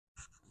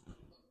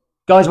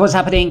Guys, what's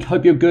happening?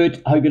 Hope you're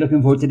good. Hope you're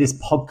looking forward to this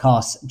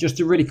podcast.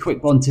 Just a really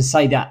quick one to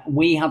say that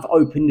we have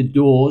opened the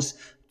doors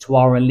to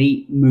our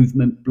Elite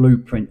Movement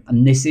Blueprint.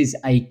 And this is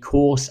a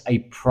course, a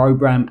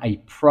program, a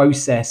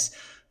process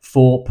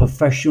for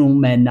professional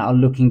men that are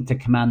looking to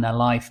command their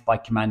life by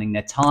commanding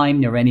their time,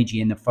 their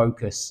energy, and their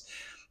focus.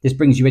 This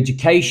brings you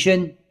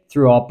education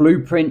through our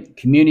blueprint,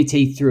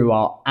 community through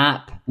our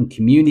app and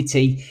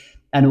community,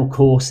 and of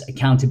course,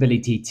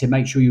 accountability to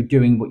make sure you're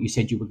doing what you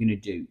said you were going to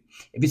do.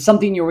 If it's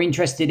something you're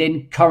interested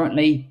in,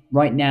 currently,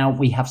 right now,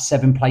 we have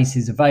 7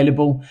 places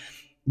available.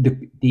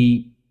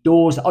 The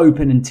doors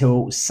open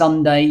until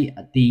Sunday,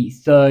 the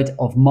 3rd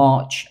of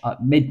March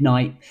at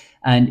midnight.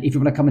 And if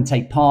you want to come and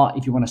take part,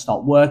 if you want to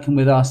start working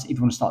with us, if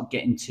you want to start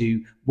getting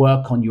to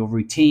work on your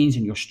routines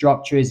and your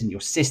structures and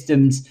your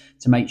systems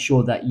to make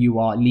sure that you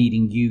are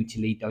leading you to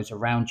lead those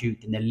around you,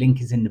 then the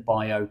link is in the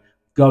bio.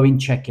 Go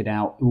and check it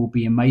out. It will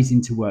be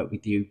amazing to work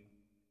with you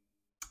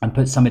and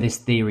put some of this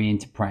theory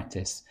into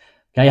practice.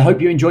 Okay, I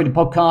hope you enjoyed the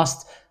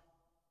podcast,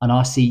 and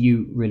I'll see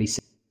you really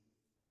soon.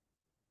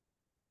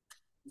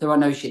 There are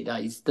no shit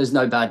days. There's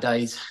no bad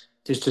days.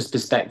 There's just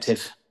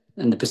perspective.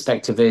 And the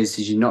perspective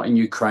is you're not in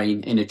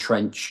Ukraine in a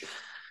trench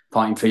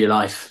fighting for your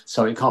life.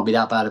 So it can't be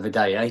that bad of a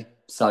day, eh?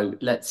 So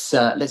let's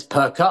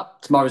perk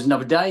up. Tomorrow's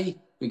another day.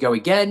 We go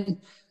again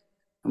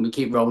and we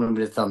keep rolling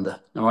with the thunder.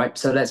 All right.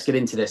 So let's get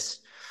into this.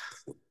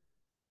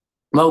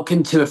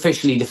 Welcome to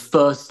officially the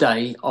first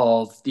day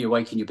of the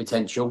Awaken Your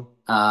Potential.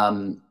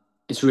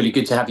 It's really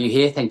good to have you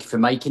here. Thank you for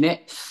making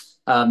it.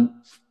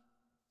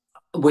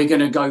 We're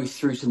going to go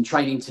through some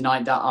training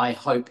tonight that I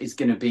hope is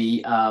going to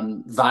be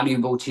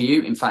valuable to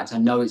you. In fact, I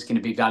know it's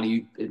going to be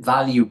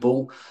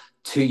valuable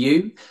to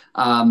you.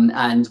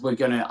 And we're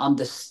going to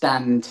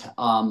understand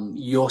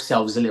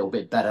yourselves a little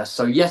bit better.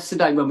 So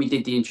yesterday when we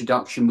did the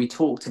introduction, we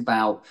talked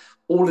about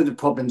all of the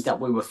problems that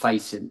we were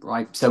facing,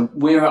 right? So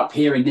we're up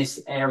here in this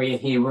area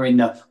here. We're in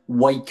the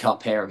wake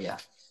up area.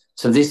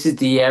 So this is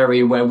the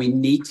area where we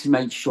need to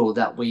make sure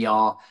that we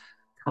are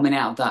coming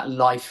out of that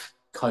life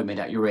coma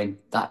that you're in,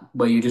 that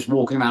where you're just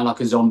walking around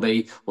like a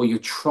zombie, or you're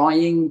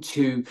trying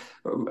to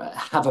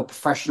have a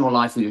professional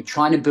life, or you're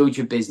trying to build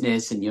your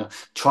business and you're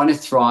trying to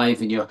thrive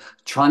and you're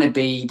trying to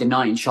be the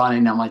knight in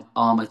shining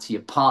armor to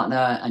your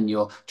partner, and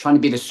you're trying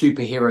to be the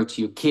superhero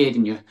to your kid,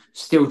 and you're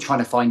still trying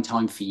to find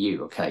time for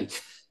you. Okay.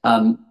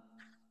 And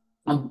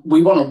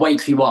we want to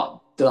wake you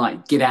up,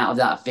 like get out of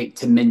that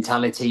victim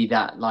mentality,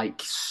 that like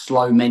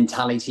slow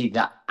mentality,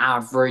 that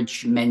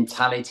average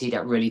mentality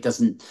that really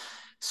doesn't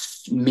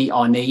meet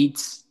our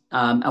needs.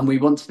 And we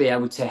want to be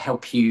able to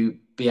help you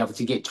be able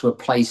to get to a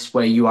place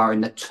where you are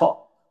in the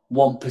top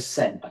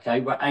 1%.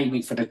 Okay. We're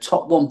aiming for the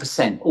top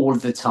 1% all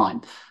of the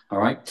time. All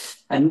right.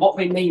 And what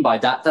we mean by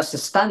that, that's a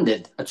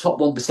standard. A top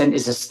 1%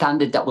 is a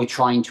standard that we're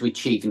trying to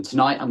achieve. And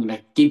tonight I'm going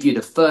to give you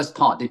the first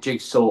part of the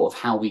jigsaw of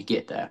how we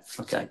get there.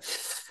 Okay.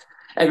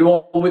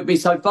 Everyone with me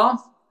so far?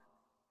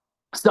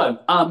 So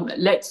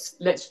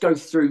let's go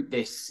through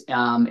this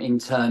in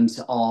terms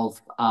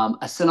of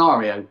a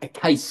scenario, a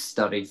case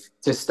study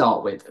to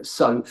start with.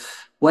 So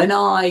when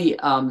I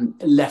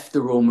left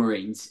the Royal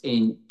Marines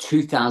in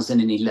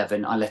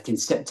 2011, I left in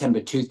September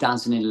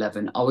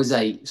 2011. I was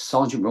a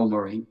Sergeant Royal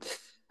Marine.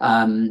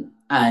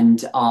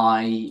 And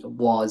I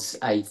was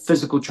a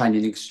physical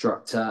training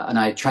instructor, and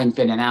I had trained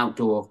being an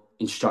outdoor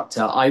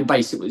instructor. I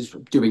basically was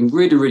doing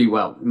really, really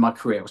well in my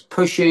career. I was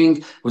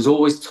pushing, was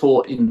always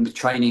taught in the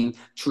training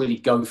to really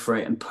go for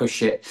it and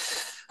push it.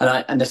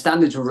 And the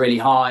standards were really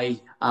high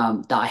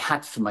that I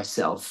had for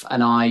myself.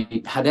 And I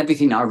had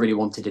everything that I really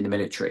wanted in the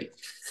military.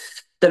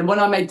 Then when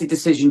I made the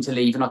decision to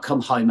leave and I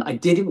come home, I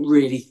didn't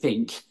really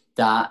think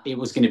that it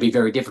was going to be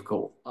very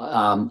difficult.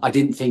 I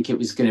didn't think it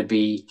was going to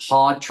be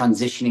hard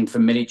transitioning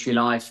from military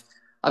life.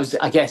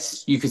 I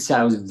guess you could say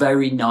I was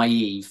very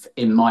naive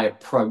in my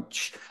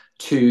approach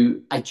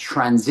to a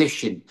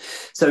transition.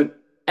 So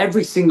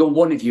every single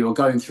one of you are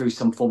going through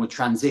some form of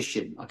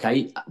transition.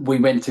 Okay. We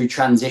went through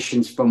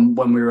transitions from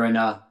when we were in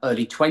our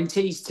early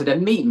 20s to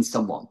then meeting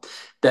someone.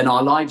 Then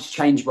our lives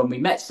changed when we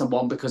met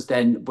someone, because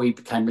then we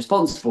became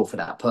responsible for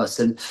that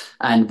person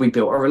and we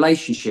built a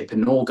relationship,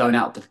 and all going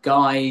out with the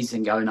guys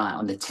and going out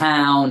on the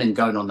town and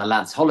going on the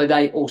lads'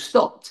 holiday all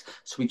stopped.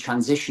 So we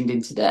transitioned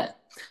into that.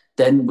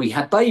 Then we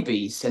had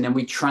babies, and then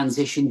we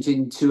transitioned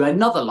into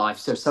another life.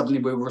 So suddenly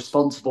we were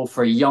responsible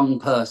for a young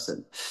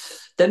person.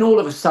 Then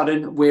all of a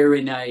sudden we're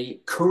in a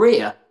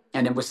career,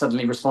 and then we're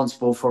suddenly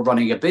responsible for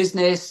running a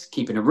business,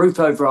 keeping a roof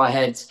over our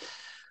heads.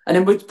 And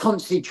then we're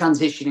constantly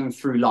transitioning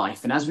through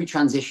life. And as we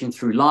transition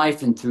through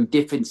life and through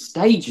different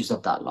stages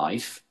of that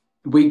life,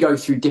 we go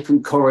through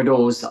different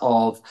corridors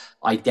of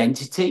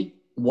identity,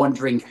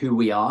 wondering who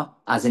we are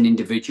as an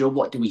individual.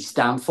 What do we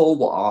stand for?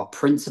 What are our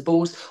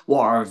principles?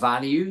 What are our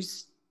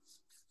values?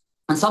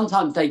 And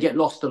sometimes they get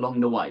lost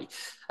along the way.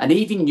 And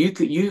even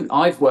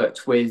I've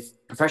worked with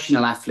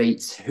professional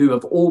athletes who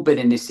have all been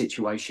in this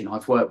situation.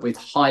 I've worked with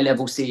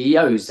high-level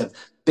CEOs have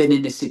been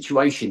in this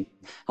situation.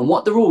 And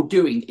what they're all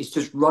doing is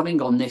just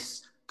running on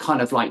this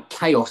kind of like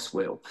chaos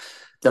wheel.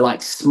 They're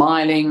like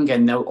smiling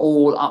and they're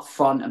all up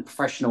front and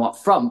professional up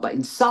front. But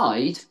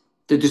inside,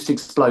 They're just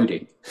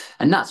exploding.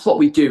 And that's what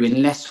we do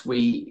unless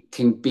we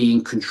can be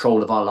in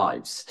control of our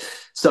lives.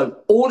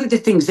 So all of the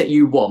things that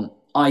you want,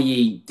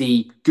 i.e.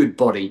 the good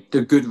body,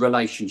 the good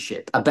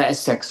relationship, a better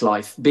sex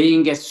life,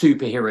 being a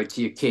superhero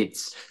to your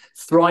kids,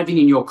 thriving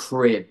in your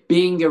career,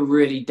 being a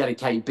really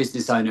dedicated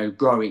business owner,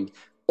 growing,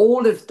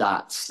 all of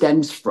that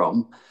stems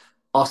from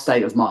our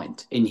state of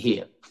mind in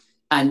here.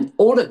 And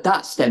all of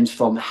that stems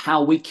from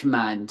how we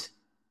command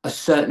a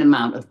certain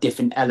amount of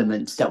different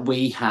elements that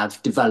we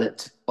have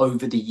developed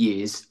over the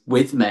years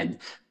with men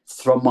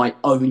from my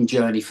own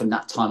journey from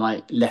that time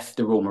I left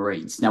the Royal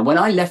Marines. Now, when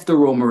I left the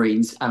Royal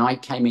Marines and I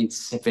came into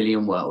the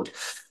civilian world,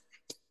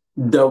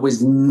 there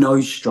was no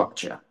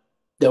structure.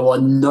 There were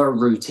no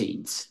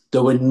routines.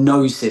 There were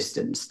no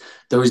systems.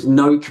 There was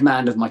no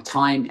command of my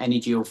time,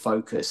 energy, or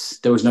focus.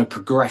 There was no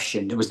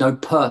progression. There was no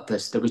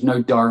purpose. There was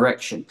no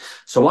direction.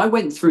 So I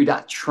went through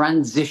that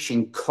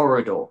transition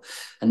corridor,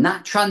 and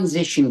that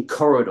transition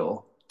corridor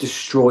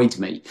destroyed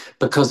me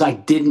because I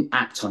didn't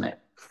act on it.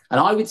 And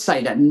I would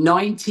say that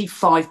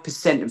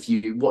 95% of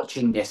you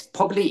watching this,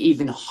 probably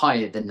even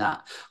higher than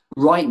that,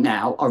 right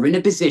now are in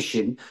a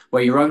position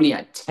where you're only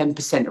at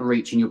 10% of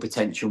reaching your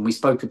potential. And we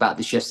spoke about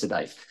this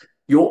yesterday.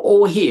 You're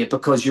all here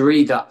because you're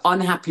either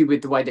unhappy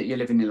with the way that you're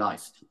living your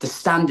life, the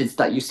standards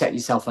that you set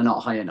yourself are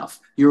not high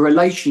enough, your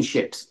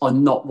relationships are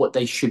not what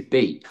they should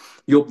be,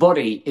 your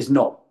body is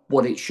not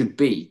what it should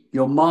be,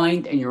 your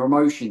mind and your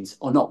emotions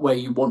are not where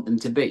you want them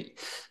to be.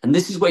 And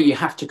this is where you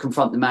have to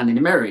confront the man in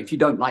the mirror. If you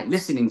don't like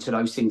listening to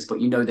those things,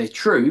 but you know they're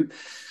true,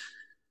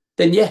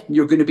 then yeah,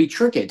 you're going to be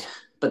triggered.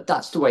 But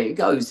that's the way it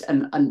goes.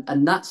 And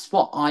that's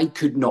what I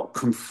could not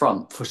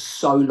confront for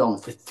so long.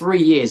 For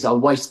 3 years, I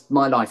wasted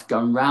my life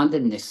going around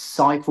in this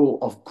cycle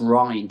of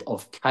grind,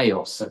 of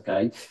chaos,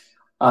 okay?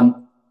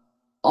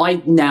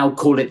 I now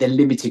call it the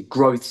limited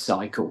growth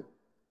cycle.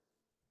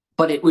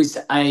 But it was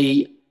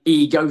a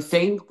ego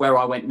thing where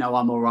I went, no,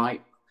 I'm all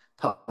right.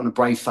 Put on a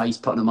brave face,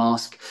 put on a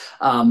mask.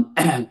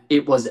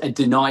 It was a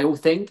denial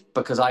thing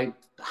because I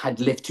had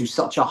lived to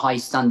such a high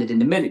standard in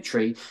the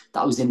military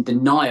that I was in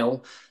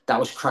denial that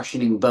was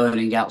crashing and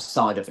burning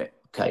outside of it.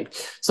 Okay.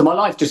 So my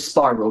life just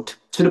spiraled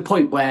to the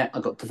point where I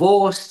got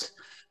divorced.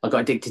 I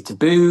got addicted to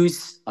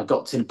booze. I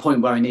got to the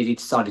point where I nearly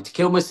decided to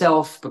kill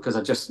myself because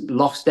I just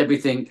lost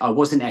everything. I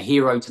wasn't a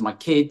hero to my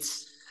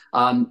kids.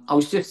 I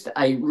was just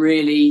a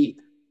really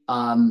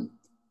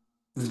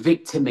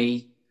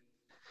victim-y,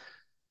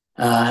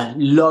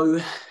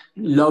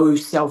 low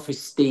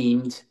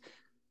self-esteemed,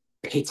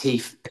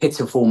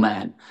 pitiful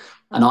man.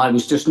 And I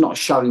was just not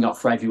showing up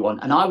for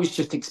everyone. And I was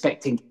just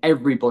expecting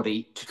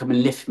everybody to come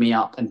and lift me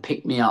up and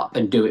pick me up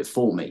and do it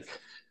for me.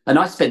 And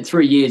I spent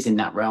 3 years in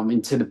that realm,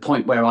 and to the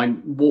point where I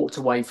walked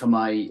away from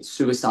my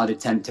suicide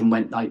attempt and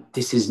went like,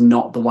 this is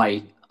not the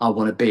way I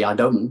want to be. I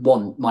don't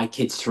want my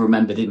kids to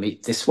remember me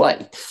this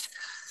way.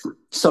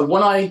 So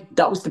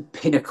that was the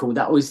pinnacle.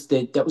 That was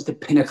the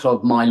pinnacle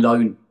of my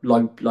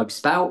low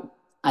spout.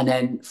 And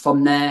then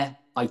from there,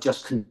 I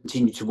just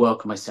continued to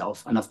work on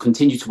myself, and I've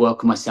continued to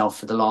work on myself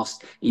for the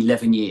last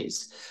 11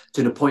 years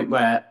to the point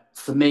where,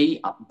 for me,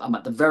 I'm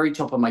at the very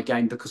top of my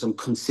game because I'm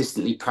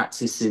consistently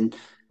practicing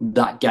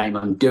that game.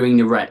 I'm doing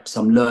the reps,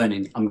 I'm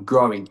learning, I'm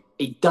growing.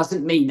 It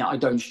doesn't mean that I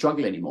don't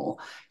struggle anymore.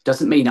 It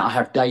doesn't mean that I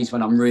have days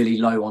when I'm really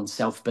low on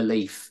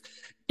self-belief.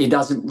 It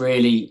doesn't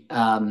really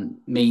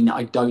mean that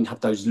I don't have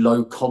those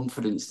low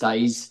confidence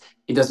days.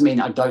 It doesn't mean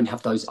I don't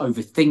have those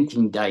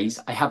overthinking days.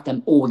 I have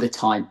them all the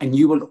time, and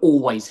you will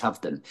always have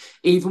them.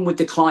 Even with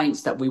the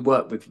clients that we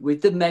work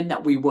with the men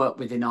that we work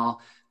with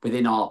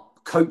within our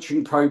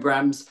coaching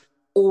programs,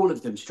 all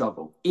of them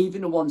struggle,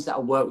 even the ones that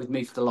have worked with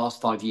me for the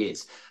last 5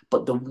 years.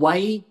 But the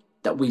way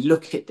that we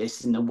look at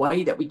this and the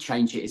way that we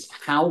change it is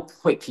how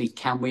quickly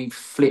can we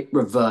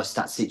reverse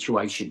that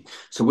situation.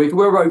 So if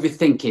we're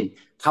overthinking,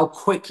 how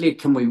quickly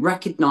can we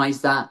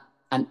recognize that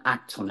and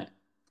act on it?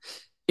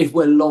 If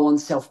we're low on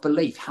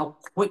self-belief, how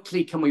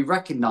quickly can we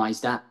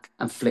recognize that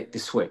and flick the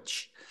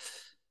switch?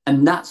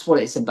 And that's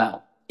what it's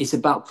about. It's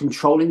about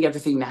controlling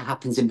everything that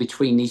happens in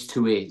between these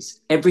two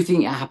ears.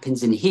 Everything that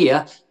happens in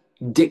here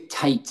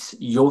dictates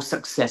your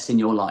success in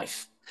your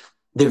life.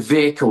 The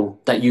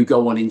vehicle that you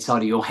go on inside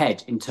of your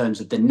head in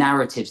terms of the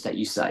narratives that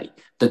you say,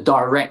 the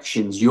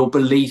directions, your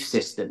belief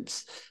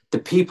systems, the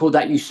people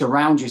that you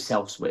surround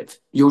yourselves with,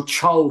 your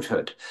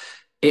childhood,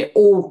 it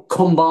all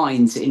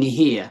combines in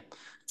here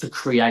to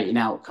create an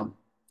outcome.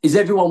 Is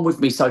everyone with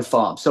me so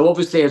far? So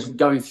obviously, as we're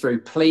going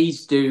through,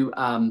 please do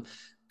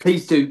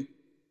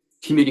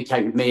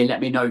communicate with me and let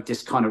me know if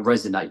this kind of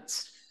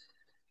resonates.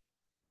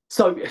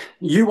 So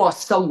you are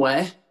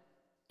somewhere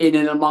in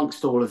and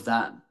amongst all of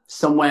that,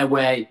 somewhere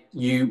where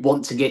you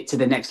want to get to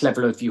the next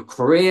level of your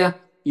career,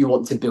 you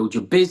want to build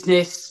your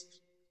business,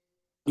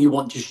 you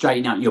want to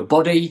straighten out your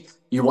body,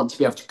 you want to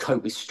be able to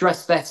cope with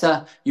stress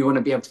better, you want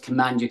to be able to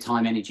command your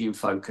time, energy, and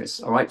focus.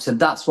 All right, so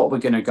that's what we're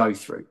going to go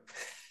through.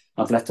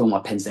 I've left all my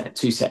pens there,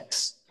 2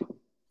 secs.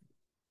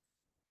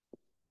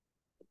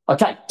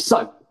 Okay,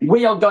 so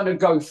we are going to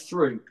go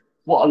through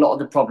what a lot of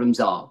the problems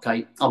are,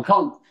 okay?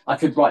 I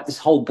could write this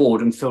whole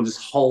board and fill this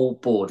whole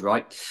board,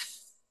 right?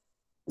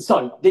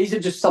 So these are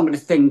just some of the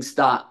things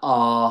that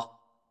are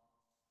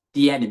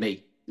the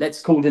enemy.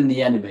 Let's call them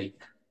the enemy.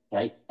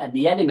 Okay. And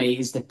the enemy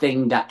is the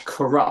thing that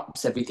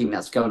corrupts everything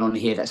that's going on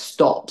here, that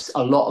stops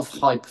a lot of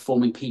high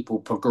performing people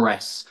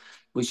progress,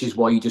 which is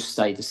why you just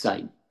stay the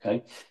same.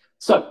 Okay.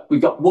 So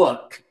we've got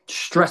work,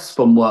 stress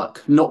from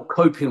work, not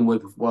coping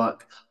with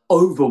work,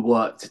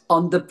 overworked,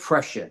 under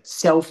pressure,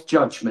 self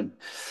judgment,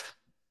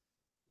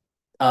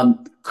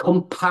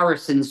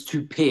 comparisons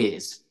to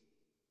peers.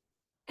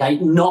 Okay.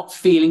 Not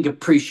feeling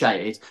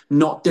appreciated,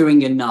 not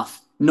doing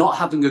enough, not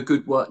having a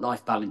good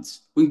work-life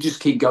balance. We just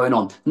keep going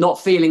on.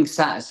 Not feeling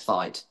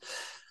satisfied.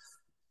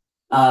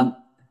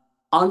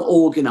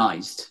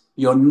 Unorganized.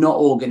 You're not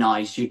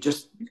organized. You're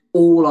just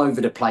all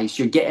over the place.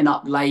 You're getting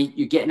up late.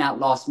 You're getting out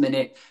last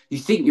minute. You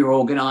think you're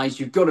organized.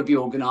 You've got to be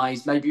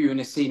organized. Maybe you're in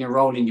a senior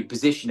role in your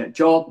position at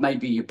job,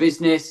 maybe your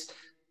business,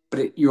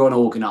 but you're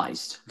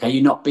unorganized. Okay.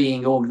 You're not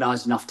being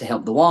organized enough to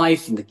help the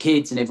wife and the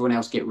kids and everyone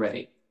else get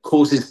ready.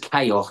 Causes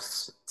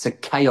chaos. It's a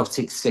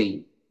chaotic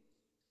scene.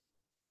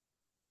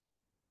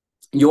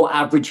 Your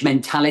average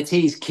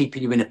mentality is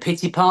keeping you in a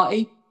pity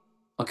party,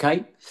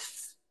 okay?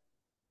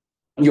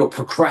 Your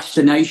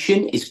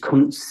procrastination is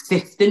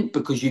consistent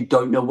because you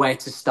don't know where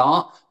to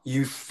start.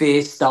 You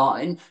fear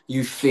starting.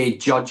 You fear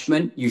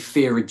judgment. You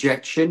fear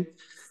rejection.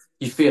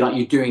 You feel like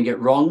you're doing it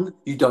wrong.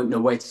 You don't know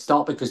where to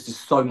start because there's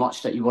so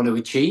much that you want to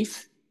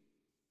achieve,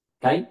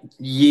 okay?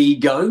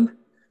 Ego,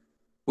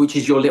 which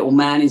is your little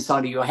man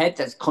inside of your head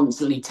that's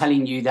constantly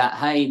telling you that,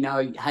 hey,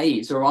 no, hey,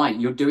 it's all right.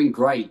 You're doing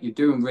great. You're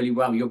doing really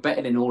well. You're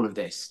better than all of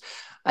this.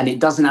 And it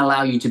doesn't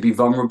allow you to be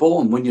vulnerable.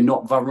 And when you're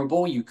not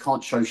vulnerable, you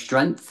can't show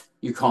strength.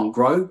 You can't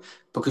grow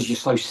because you're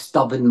so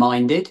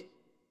stubborn-minded.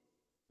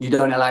 You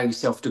don't allow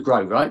yourself to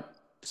grow, right?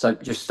 So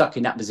you're stuck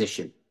in that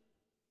position.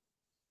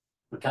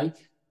 Okay.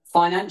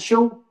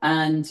 Financial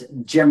and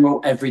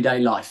general everyday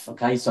life.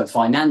 Okay. So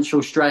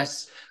financial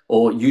stress,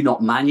 or you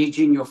not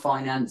managing your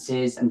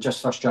finances, and just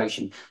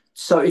frustration.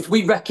 So if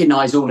we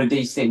recognize all of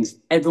these things,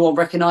 everyone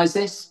recognize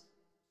this?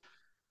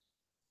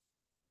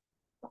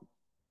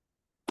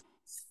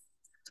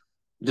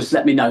 Just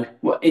let me know.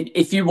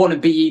 If you want to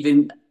be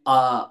even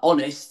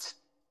honest,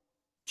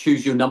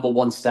 choose your number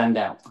one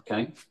standout.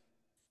 Okay.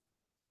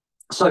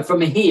 So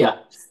from here,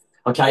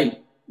 okay,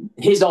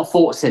 here's our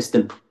thought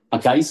system.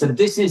 Okay. So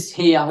this is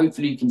here.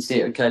 Hopefully you can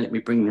see it. Okay. Let me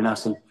bring the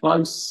nice and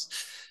close.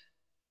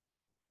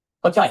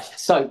 Okay.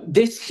 So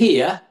this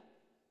here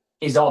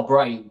is our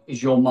brain,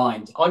 is your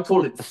mind. I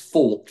call it the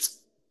thought,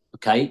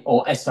 okay,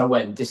 or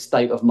SOM, this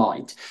state of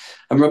mind.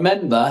 And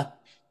remember,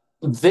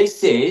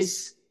 this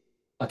is,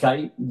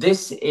 okay,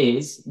 this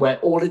is where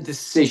all the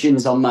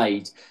decisions are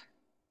made.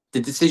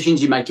 The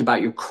decisions you make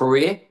about your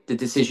career, the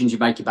decisions you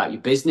make about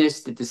your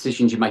business, the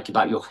decisions you make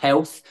about your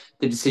health,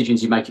 the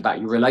decisions you make about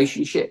your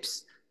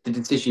relationships, the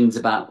decisions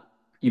about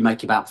you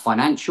make about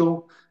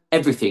financial,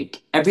 everything.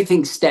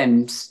 Everything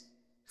stems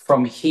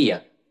from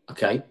here,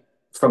 okay,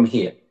 from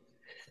here.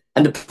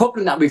 And the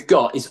problem that we've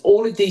got is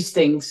all of these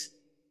things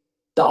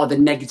that are the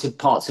negative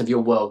parts of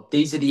your world.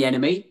 These are the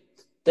enemy.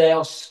 They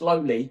are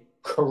slowly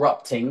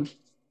corrupting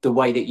the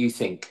way that you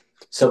think.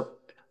 So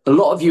a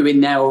lot of you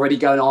in there already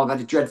going, oh, I've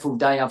had a dreadful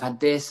day. I've had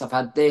this, I've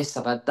had this,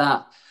 I've had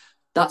that.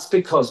 That's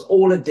because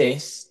all of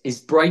this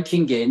is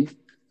breaking in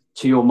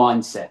to your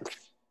mindset.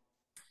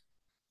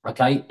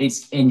 Okay,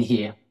 it's in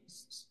here.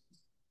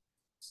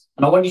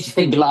 And I want you to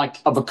think like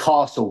of a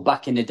castle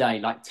back in the day,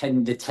 like the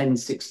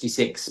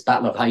 1066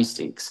 Battle of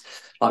Hastings,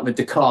 like with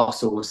the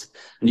castles.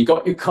 And you've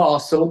got your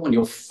castle and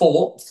your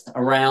fort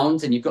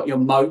around, and you've got your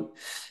moat.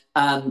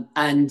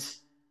 And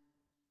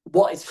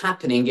what is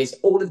happening is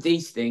all of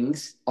these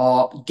things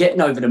are getting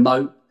over the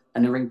moat,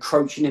 and they're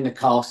encroaching in the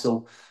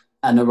castle,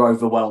 and they're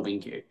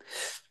overwhelming you.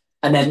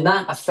 And then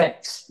that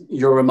affects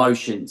your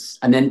emotions.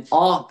 And then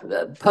our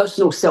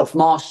personal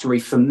self-mastery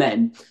for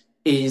men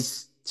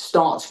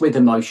starts with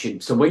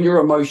emotion. So when your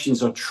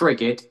emotions are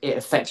triggered, it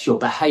affects your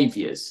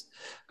behaviors.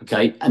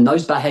 Okay. And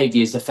those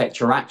behaviors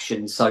affect your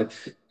actions. So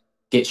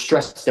get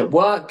stressed at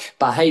work.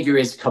 Behavior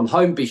is come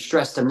home, be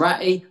stressed and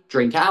ratty,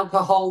 drink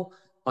alcohol.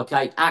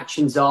 Okay.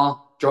 Actions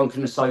are drunk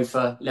on the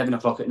sofa, 11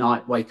 o'clock at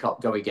night, wake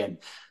up, go again.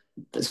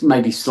 That's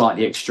maybe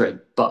slightly extreme,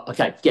 but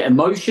okay. Get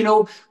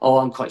emotional. Oh,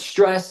 I'm quite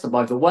stressed. I'm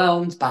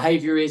overwhelmed.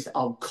 Behavior is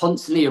I'm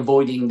constantly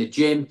avoiding the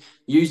gym,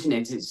 using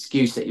it as an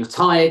excuse that you're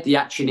tired. The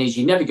action is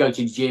you never go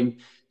to the gym.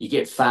 You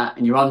get fat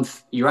and you're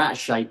out of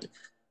shape,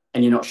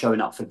 and you're not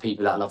showing up for the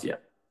people that love you.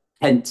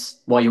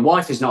 Hence why your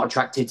wife is not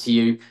attracted to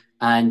you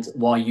and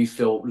why you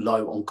feel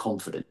low on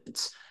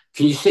confidence.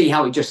 Can you see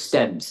how it just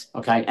stems?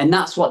 Okay. And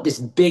that's what this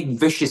big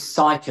vicious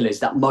cycle is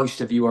that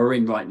most of you are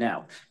in right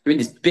now. You're in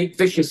this big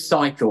vicious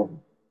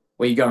cycle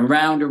where you're going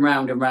round and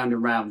round and round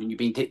and round, and you're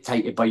being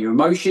dictated by your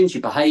emotions,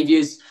 your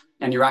behaviors,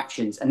 and your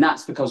actions. And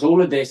that's because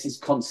all of this is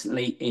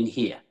constantly in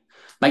here.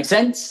 Make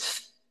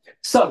sense?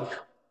 So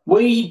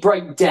we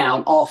break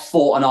down our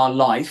thought and our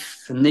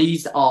life, and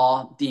these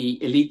are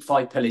the Elite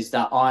 5 pillars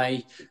that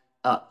I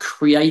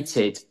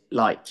created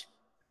like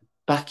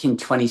back in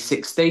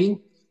 2016.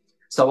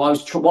 So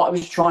what I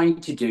was trying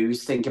to do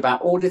is think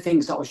about all the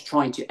things that I was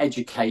trying to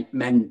educate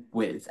men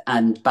with.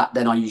 And back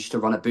then I used to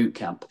run a boot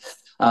camp.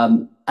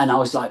 And I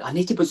was like, I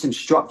need to put some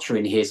structure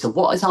in here. So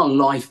what is our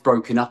life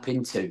broken up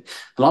into?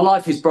 And our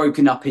life is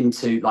broken up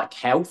into like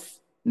health,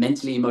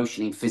 mentally,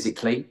 emotionally, and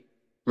physically,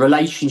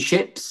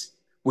 relationships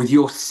with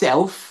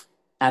yourself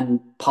and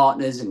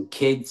partners and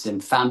kids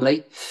and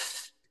family,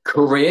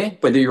 career,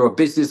 whether you're a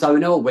business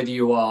owner or whether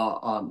you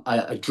are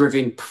a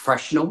driven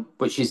professional,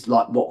 which is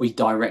like what we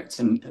direct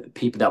and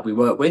people that we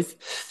work with.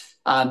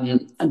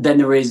 And then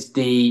there is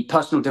the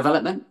personal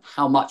development,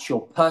 how much you're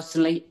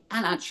personally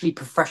and actually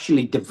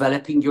professionally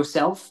developing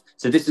yourself.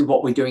 So this is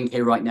what we're doing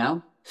here right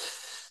now.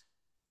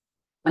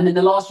 And then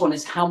the last one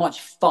is how much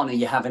fun are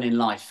you having in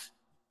life?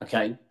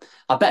 Okay.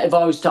 I bet if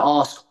I was to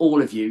ask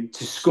all of you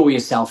to score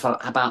yourself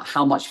about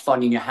how much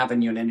fun you're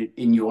having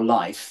in your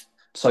life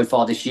so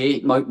far this year,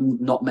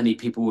 not many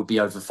people would be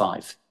over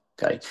 5.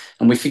 Okay.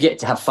 And we forget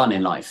to have fun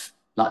in life.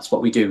 That's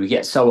what we do. We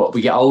get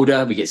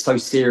older, we get so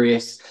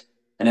serious.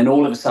 And then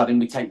all of a sudden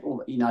we take,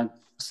 what's the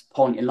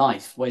point in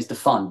life? Where's the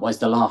fun? Where's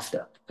the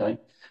laughter? Okay.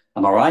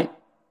 Am I right?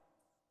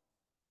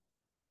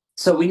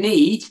 So we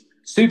need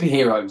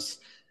superheroes,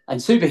 and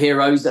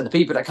superheroes are the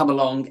people that come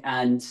along,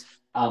 and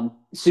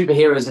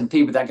superheroes and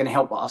people that are going to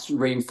help us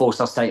reinforce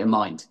our state of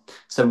mind.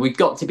 So we've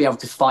got to be able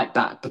to fight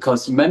back,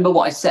 because remember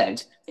what I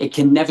said, it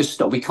can never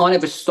stop. We can't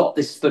ever stop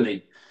this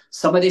fully.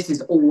 Some of this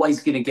is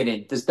always going to get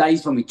in. There's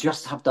days when we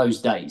just have those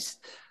days.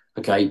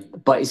 Okay.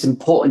 But it's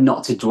important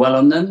not to dwell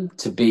on them,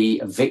 to be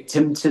a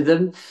victim to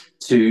them,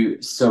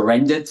 to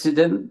surrender to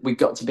them. We've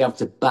got to be able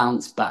to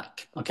bounce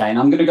back. Okay. And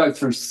I'm going to go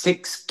through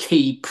 6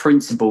 key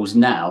principles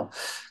now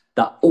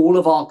that all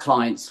of our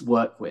clients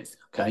work with.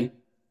 Okay.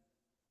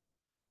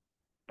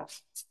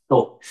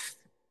 Cool.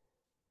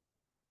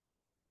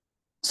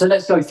 So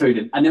let's go through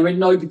them, and they're in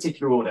no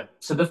particular order.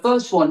 So the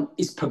first one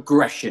is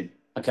progression.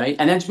 Okay.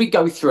 And as we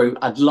go through,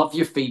 I'd love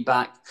your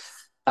feedback.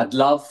 I'd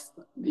love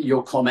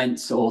your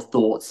comments or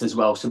thoughts as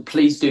well. So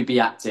please do be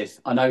active.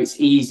 I know it's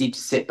easy to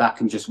sit back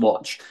and just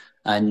watch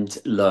and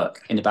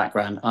lurk in the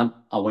background.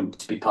 I want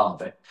to be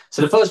part of it.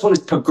 So the first one is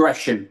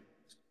progression.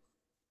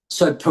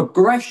 So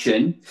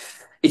progression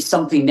is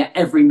something that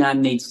every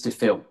man needs to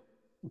feel.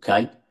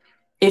 Okay.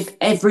 If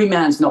every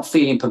man's not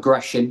feeling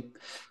progression,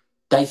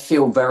 they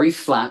feel very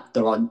flat.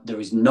 There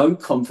is no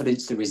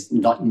confidence. There is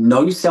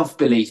no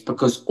self-belief,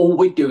 because all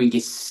we're doing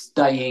is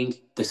staying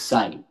the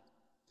same.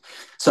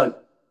 So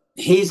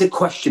here's a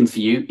question for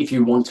you, if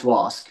you want to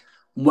ask.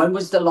 When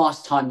was the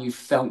last time you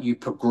felt you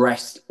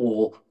progressed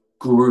or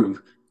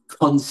grew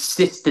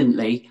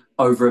consistently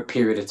over a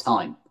period of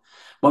time?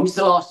 When was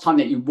the last time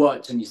that you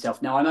worked on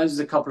yourself? Now, I know there's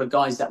a couple of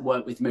guys that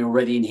work with me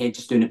already in here,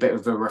 just doing a bit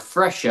of a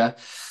refresher.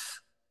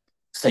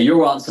 So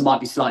your answer might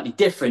be slightly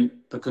different,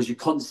 because you're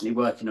constantly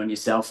working on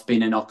yourself,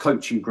 being in our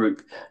coaching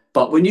group.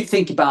 But when you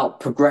think about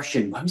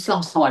progression, when was the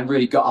last time I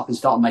really got up and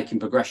started making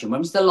progression? When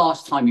was the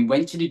last time you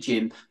went to the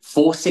gym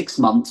for 6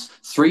 months,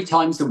 3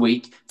 times a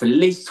week for at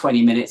least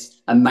 20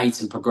 minutes and made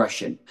some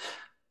progression?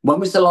 When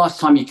was the last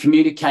time you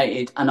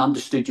communicated and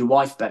understood your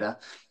wife better,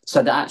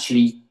 so that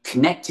actually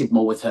connected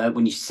more with her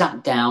when you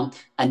sat down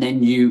and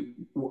then you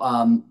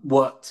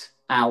worked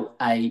out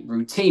a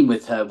routine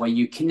with her where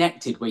you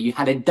connected, where you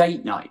had a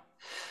date night?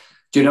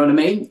 Do you know what I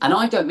mean? And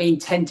I don't mean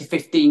 10 to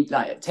 15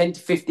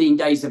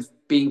 days of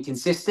being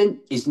consistent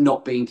is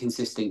not being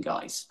consistent,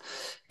 guys.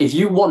 If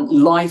you want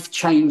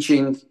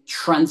life-changing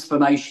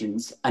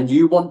transformations and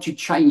you want to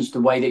change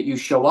the way that you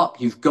show up,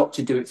 you've got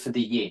to do it for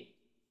the year.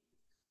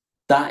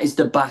 That is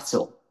the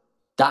battle.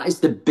 That is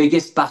the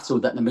biggest battle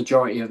that the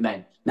majority of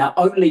men. Now,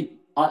 only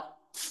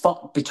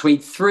between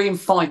 3 and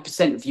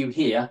 5% of you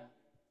here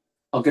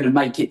are going to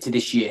make it to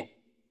this year.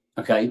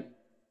 Okay?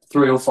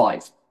 3 or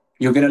 5.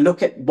 You're going to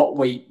look at what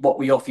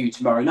we offer you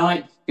tomorrow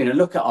night. You're going to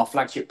look at our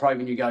flagship program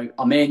and you go,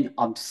 I'm in,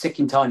 I'm sick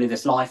and tired of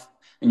this life,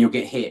 and you'll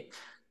get hit.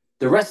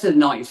 The rest of the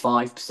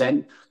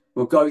 95%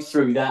 will go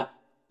through that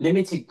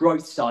limited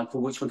growth cycle,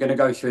 which we're going to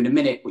go through in a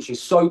minute, which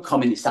is so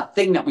common. It's that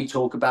thing that we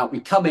talk about. We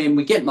come in,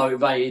 we get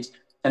motivated,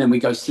 and then we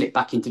go slip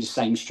back into the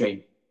same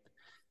stream.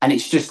 And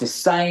it's just the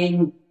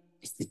same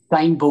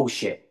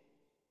bullshit.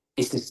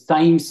 It's the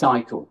same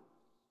cycle.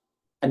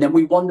 And then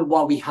we wonder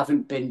why we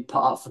haven't been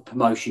put up for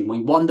promotion. We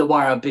wonder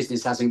why our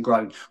business hasn't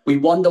grown. We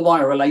wonder why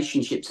our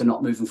relationships are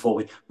not moving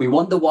forward. We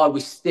wonder why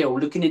we're still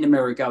looking in the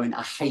mirror going,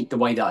 I hate the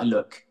way that I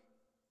look.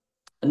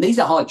 And these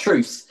are hard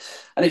truths.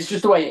 And it's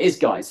just the way it is,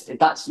 guys. If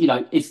that's,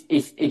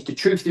 if the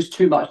truth is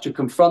too much to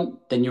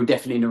confront, then you're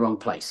definitely in the wrong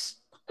place.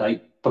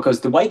 Okay?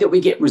 Because the way that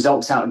we get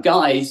results out of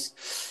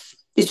guys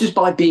is just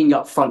by being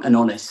upfront and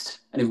honest.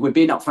 And if we're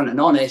being upfront and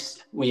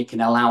honest, we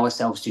can allow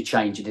ourselves to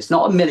change. And it's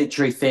not a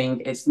military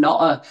thing. It's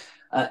not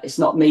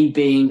me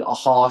being a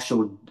harsh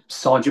or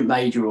sergeant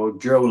major or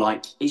drill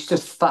like. It's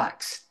just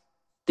facts.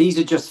 These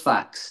are just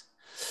facts.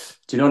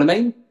 Do you know what I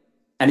mean?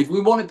 And if we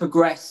want to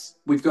progress,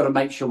 we've got to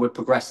make sure we're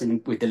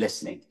progressing with the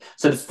listening.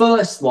 So the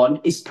first one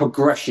is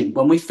progression.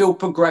 When we feel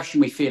progression,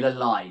 we feel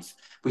alive.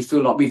 We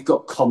feel like we've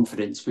got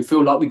confidence. We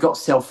feel like we've got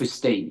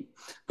self-esteem.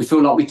 We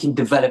feel like we can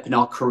develop in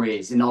our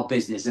careers, in our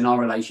business, in our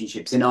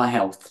relationships, in our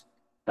health.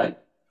 Okay.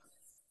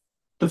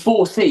 The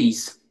 4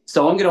 Cs.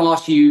 So I'm going to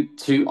ask you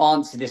to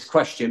answer this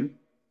question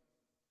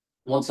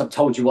once I've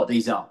told you what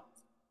these are.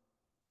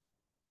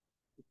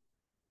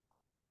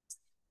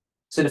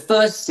 So the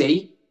first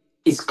C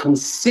is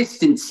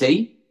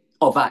consistency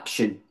of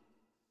action.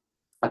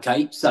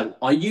 Okay, so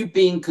are you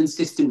being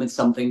consistent with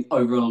something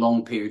over a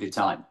long period of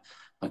time?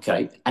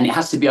 Okay, and it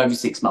has to be over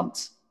 6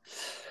 months.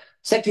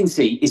 Second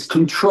C is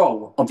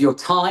control of your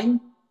time,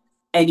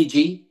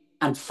 energy,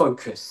 and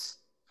focus.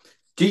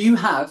 Do you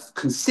have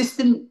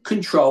consistent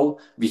control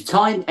of your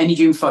time,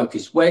 energy, and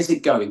focus? Where's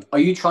it going? Are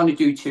you trying to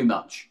do too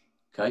much?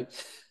 Okay.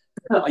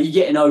 Are you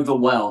getting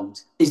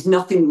overwhelmed? Is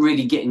nothing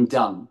really getting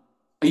done?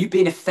 Are you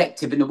being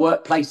effective in the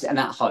workplace and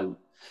at home?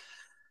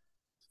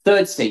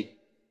 Third C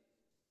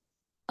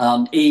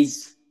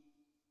is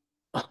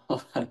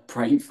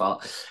brain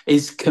fart,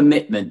 is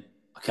commitment.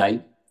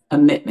 Okay.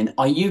 Commitment.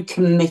 Are you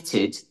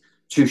committed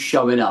to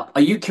showing up?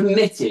 Are you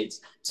committed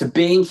to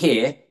being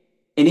here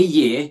in a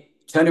year,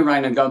 turn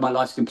around and go, my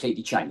life's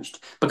completely changed?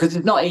 Because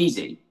it's not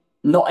easy.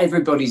 Not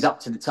everybody's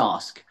up to the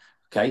task.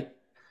 Okay.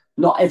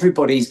 Not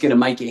everybody's going to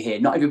make it here.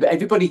 Not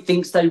everybody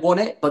thinks they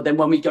want it, but then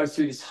when we go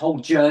through this whole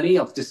journey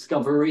of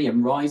discovery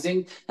and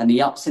rising and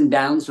the ups and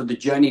downs of the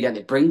journey that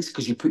it brings,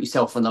 because you put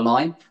yourself on the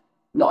line,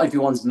 not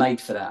everyone's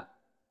made for that,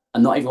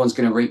 and not everyone's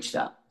going to reach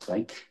that.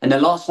 Okay? And the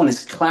last one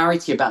is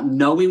clarity about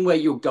knowing where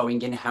you're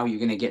going and how you're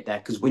going to get there.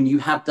 Because when you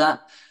have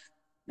that,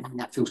 man,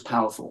 that feels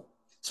powerful.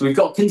 So we've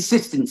got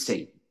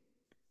consistency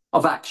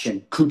of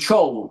action,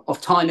 control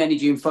of time,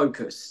 energy, and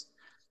focus,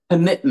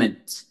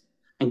 commitment,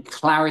 and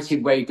clarity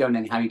of where you're going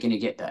and how you're going to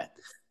get there.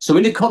 So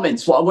in the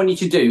comments, what I want you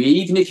to do,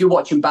 even if you're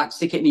watching back,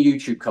 stick it in the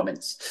YouTube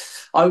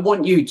comments. I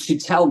want you to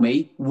tell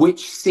me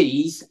which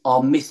C's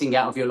are missing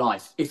out of your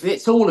life. If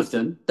it's all of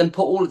them, then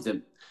put all of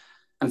them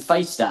and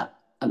face that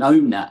and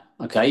own that.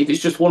 Okay. If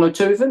it's just one or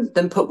two of them,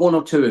 then put one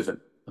or two of them.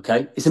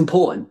 Okay. It's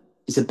important.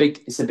 It's a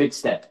big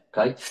step.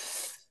 Okay.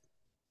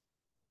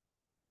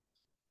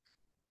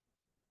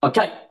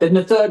 Okay. Then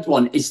the third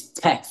one is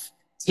TEF,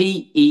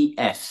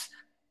 TEF.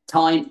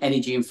 Time,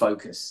 energy, and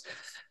focus.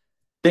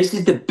 This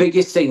is the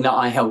biggest thing that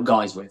I help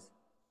guys with,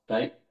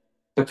 okay?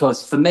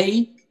 Because for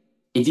me,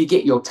 if you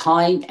get your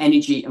time,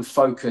 energy, and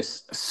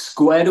focus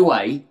squared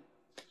away,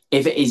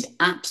 if it is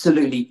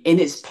absolutely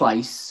in its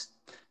place,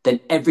 then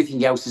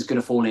everything else is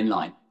going to fall in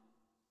line.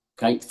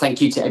 Okay?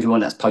 Thank you to everyone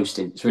that's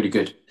posting. It's really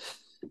good.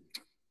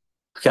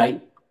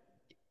 Okay?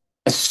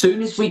 As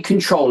soon as we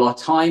control our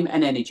time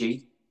and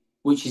energy,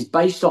 which is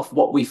based off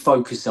what we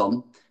focus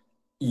on,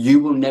 you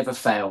will never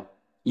fail.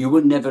 You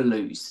will never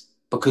lose,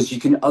 because you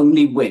can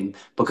only win.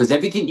 Because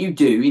everything you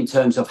do in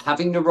terms of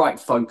having the right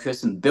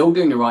focus and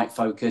building the right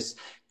focus,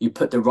 you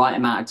put the right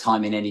amount of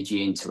time and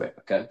energy into it.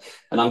 Okay.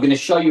 And I'm going to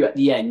show you at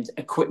the end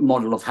a quick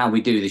model of how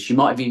we do this. You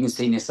might have even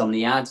seen this on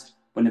the ad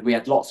when we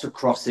had lots of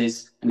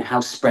crosses and how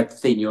spread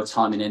thin your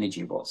time and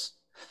energy was.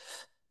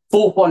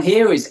 Fourth one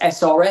here is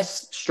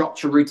SRS,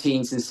 structure,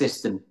 routines, and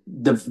system.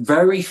 The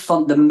very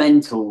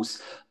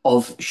fundamentals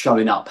of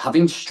showing up,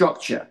 having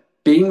structure,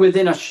 being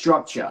within a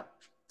structure.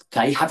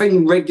 Okay,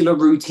 having regular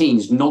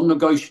routines,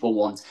 non-negotiable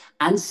ones,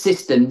 and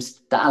systems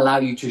that allow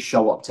you to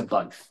show up to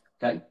both.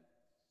 Okay.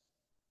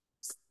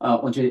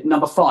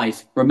 Number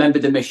 5, remember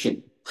the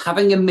mission.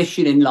 Having a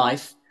mission in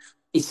life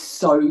is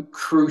so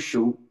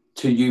crucial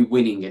to you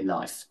winning in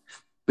life.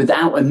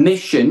 Without a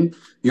mission,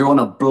 you're on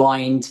a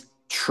blind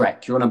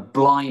trek. You're on a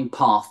blind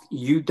path.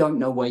 You don't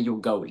know where you're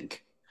going.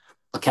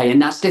 Okay,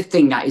 and that's the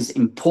thing that is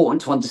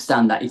important to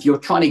understand, that if you're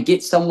trying to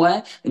get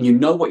somewhere and you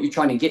know what you're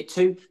trying to get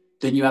to,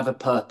 then you have a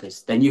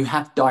purpose, then you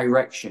have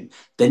direction,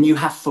 then you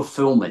have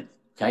fulfillment.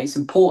 Okay, it's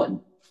important.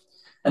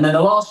 And then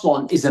the last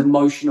one is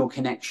emotional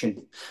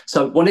connection.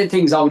 So one of the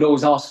things I would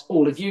always ask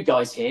all of you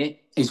guys here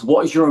is,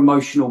 what is your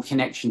emotional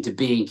connection to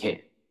being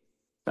here?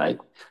 Right?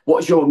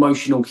 What is your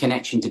emotional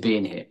connection to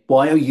being here?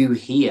 Why are you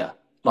here?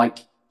 Like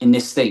in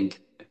this thing,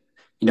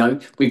 you know,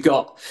 we've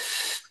got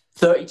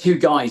 32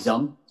 guys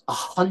on,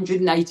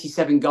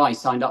 187 guys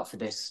signed up for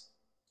this.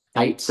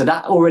 Okay, so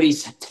that already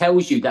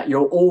tells you that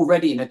you're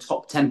already in the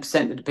top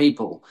 10% of the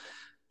people,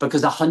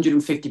 because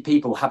 150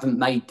 people haven't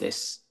made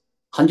this.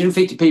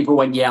 150 people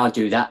went, yeah, I'll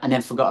do that, and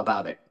then forgot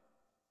about it.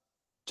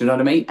 Do you know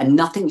what I mean? And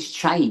nothing's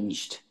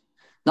changed.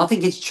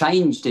 Nothing has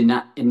changed in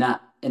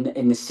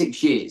the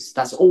 6 years.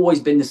 That's always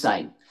been the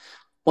same.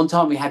 One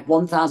time we had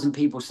 1,000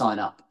 people sign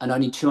up and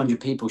only 200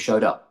 people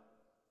showed up.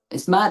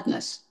 It's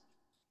madness.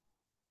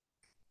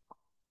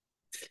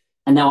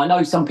 And now I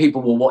know some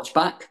people will watch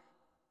back,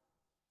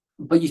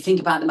 but you think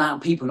about the amount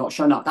of people not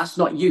showing up. That's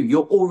not you.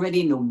 You're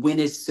already in the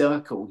winner's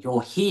circle.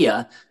 You're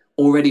here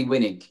already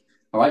winning.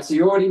 All right. So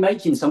you're already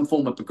making some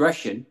form of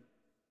progression.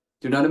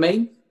 Do you know what I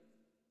mean?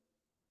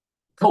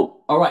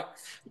 Cool. All right.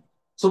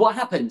 So what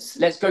happens?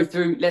 Let's go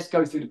through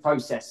the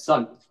process.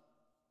 So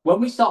when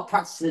we start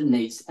practicing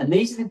these, and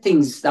these are the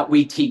things that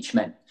we teach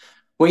men,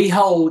 we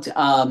hold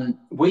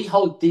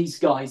these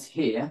guys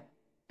here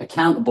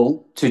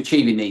accountable to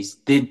achieving these.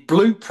 The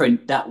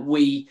blueprint that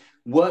we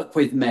work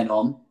with men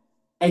on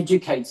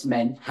educates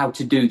men how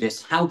to do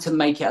this, how to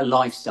make it a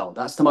lifestyle.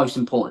 That's the most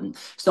important.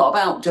 It's not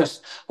about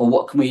just, well,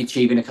 what can we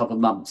achieve in a couple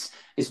of months?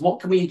 It's what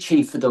can we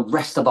achieve for the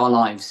rest of our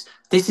lives?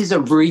 This is a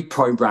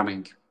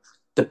reprogramming.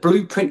 The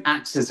blueprint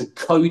acts as a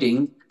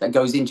coding that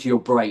goes into your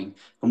brain.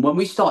 And when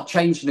we start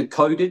changing the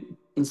coding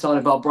inside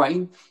of our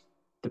brain,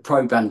 the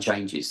program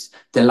changes,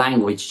 the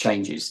language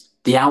changes,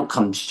 the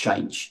outcomes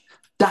change.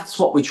 That's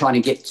what we're trying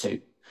to get to.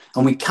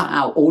 And we cut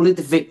out all of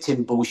the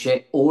victim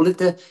bullshit, all of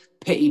the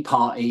pity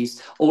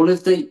parties, all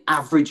of the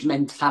average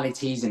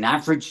mentalities and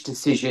average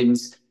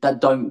decisions that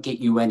don't get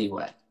you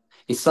anywhere.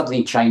 It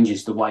suddenly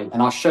changes the way,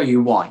 and I'll show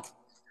you why.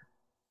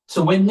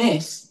 So when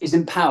this is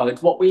empowered,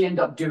 what we end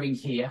up doing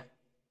here,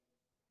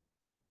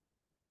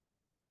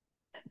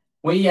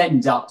 we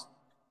end up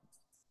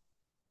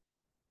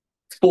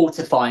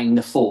fortifying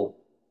the four,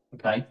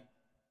 okay?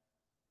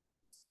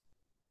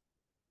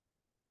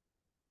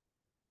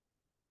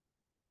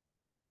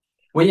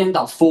 We end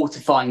up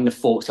fortifying the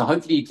four. So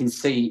hopefully you can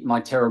see my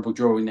terrible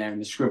drawing there in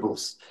the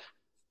scribbles.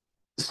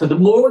 So the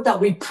more that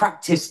we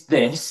practice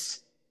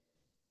this,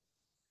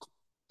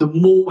 the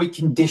more we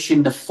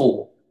condition the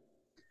four.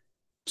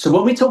 So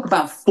when we talk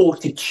about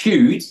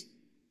fortitude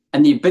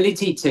and the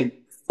ability to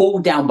fall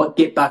down but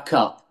get back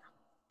up,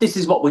 this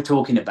is what we're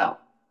talking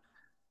about.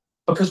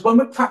 Because when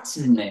we're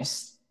practicing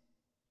this,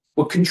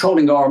 we're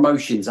controlling our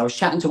emotions. I was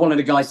chatting to one of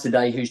the guys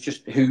today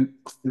who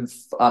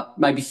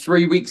maybe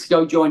 3 weeks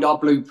ago joined our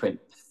blueprint,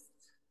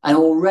 and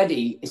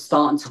already is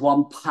starting to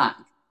unpack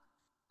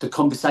the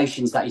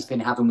conversations that he's been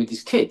having with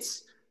his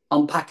kids,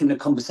 unpacking the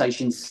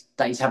conversations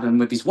that he's having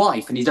with his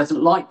wife, and he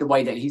doesn't like the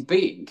way that he's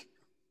being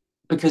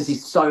because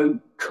he's so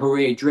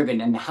career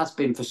driven and has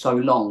been for so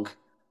long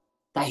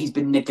that he's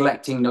been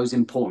neglecting those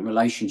important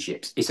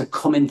relationships. It's a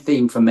common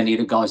theme for many of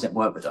the guys that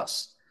work with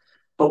us.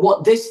 But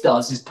what this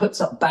does is puts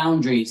up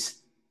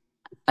boundaries,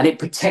 and it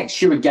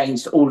protects you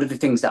against all of the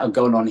things that are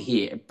going on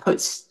here. It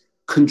puts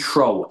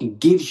control. It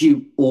gives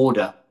you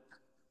order.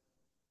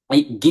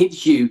 It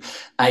gives you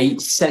a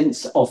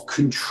sense of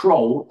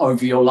control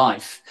over your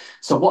life.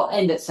 So what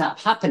ends up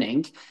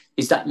happening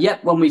is that,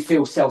 yep, when we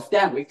feel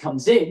self-doubt, it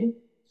comes in,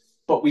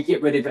 but we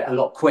get rid of it a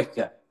lot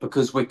quicker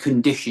because we're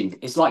conditioned.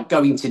 It's like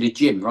going to the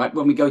gym, right?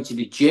 When we go to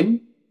the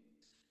gym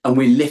and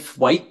we lift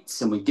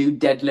weights and we do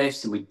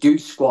deadlifts and we do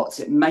squats,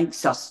 it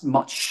makes us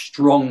much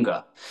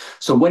stronger.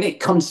 So when it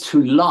comes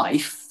to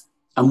life,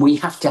 and we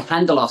have to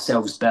handle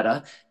ourselves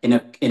better in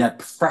a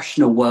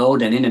professional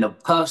world and in a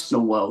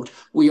personal world,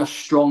 we are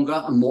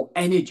stronger and more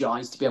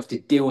energized to be able to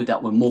deal with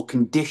that. We're more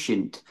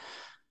conditioned.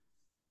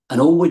 And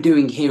all we're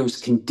doing here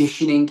is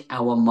conditioning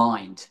our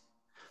mind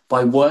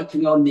by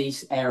working on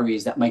these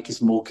areas that make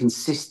us more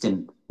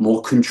consistent,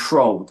 more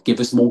controlled, give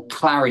us more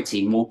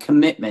clarity, more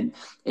commitment.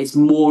 It's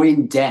more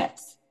in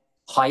depth,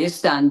 higher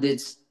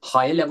standards,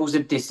 higher levels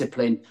of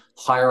discipline,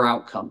 higher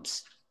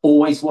outcomes,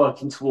 always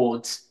working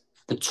towards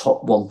the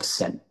top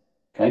 1%.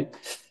 Okay.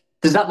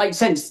 Does that make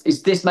sense?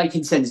 Is this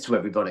making sense to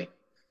everybody?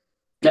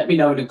 Let me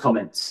know in the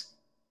comments.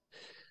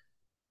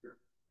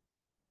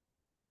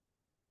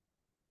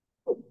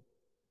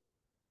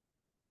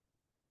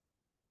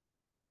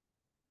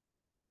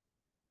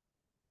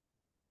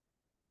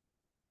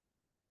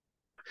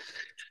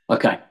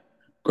 Okay,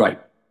 great.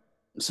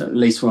 So at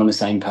least we're on the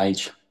same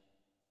page.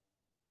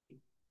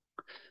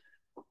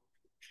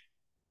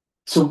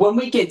 So when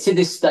we get to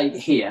this state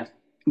here,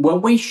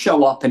 when we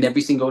show up in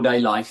every single day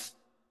life,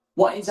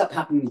 what ends up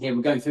happening here,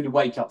 we're going through the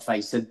wake-up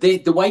phase. So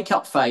the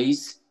wake-up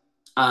phase,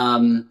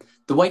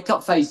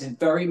 is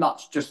very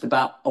much just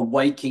about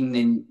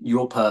awakening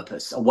your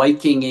purpose,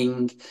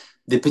 awakening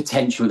the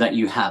potential that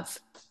you have,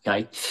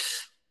 okay?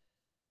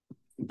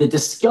 The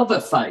discover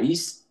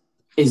phase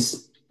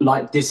is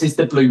like, this is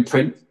the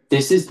blueprint.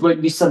 This is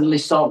when you suddenly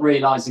start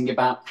realizing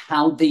about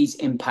how these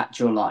impact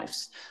your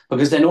lives.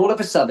 Because then all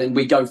of a sudden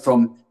we go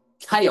from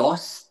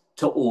chaos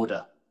to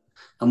order.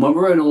 And when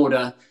we're in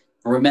order,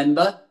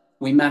 remember,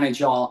 we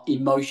manage our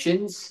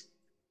emotions.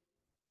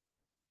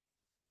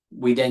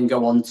 We then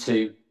go on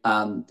to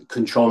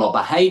control our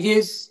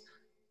behaviors.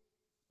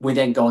 We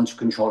then go on to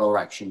control our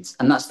actions.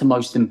 And that's the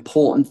most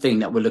important thing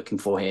that we're looking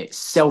for here.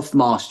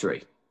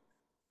 Self-mastery.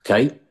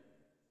 Okay?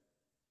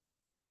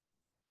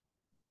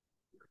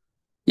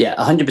 Yeah,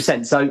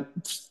 100%. So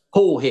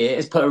Paul here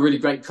has put a really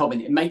great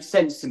comment. It makes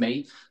sense to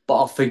me, but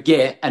I'll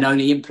forget and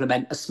only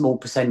implement a small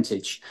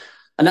percentage.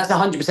 And that's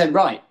 100%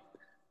 right.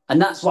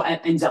 And that's what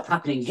ends up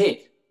happening here.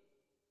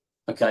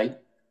 Okay.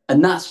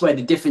 And that's where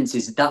the difference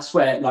is. That's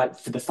where, like,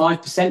 for the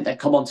 5% that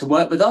come on to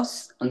work with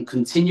us and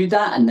continue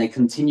that, and they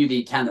continue the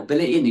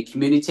accountability in the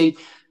community,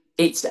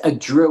 it's a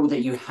drill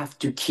that you have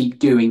to keep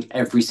doing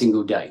every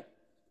single day.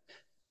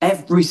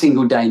 Every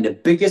single day. And the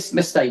biggest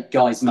mistake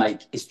guys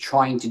make is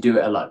trying to do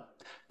it alone.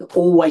 They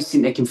always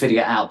think they can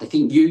figure it out. They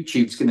think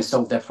YouTube's going to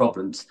solve their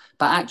problems.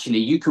 But actually,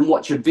 you can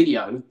watch a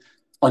video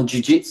on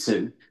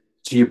jiu-jitsu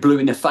till you're blue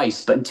in the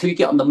face. But until you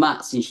get on the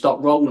mats and you start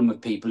rolling with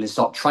people and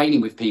start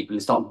training with people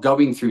and start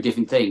going through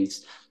different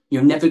things,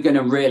 you're never going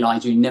to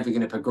realize you're never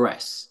going to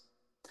progress.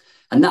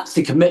 And that's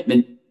the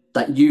commitment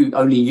that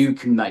only you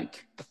can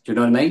make. Do you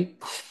know what I mean?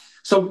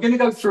 So we're going to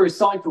go through a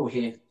cycle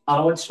here.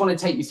 And I just want to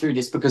take you through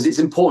this because it's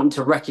important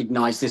to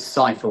recognize this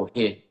cycle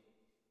here.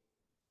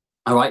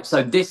 All right,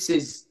 so this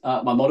is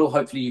my model.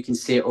 Hopefully you can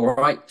see it all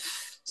right.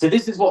 So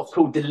this is what's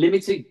called the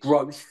limited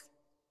growth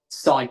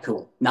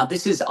cycle. Now,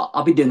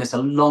 I've been doing this a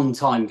long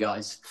time,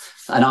 guys,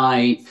 and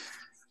I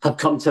have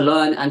come to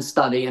learn and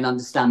study and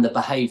understand the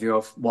behavior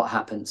of what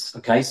happens.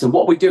 Okay, so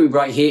what we're doing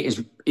right here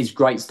is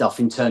great stuff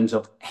in terms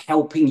of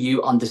helping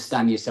you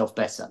understand yourself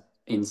better,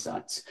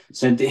 insights.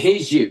 So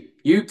here's you.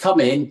 You come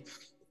in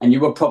and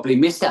you were probably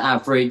Mr.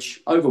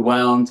 Average,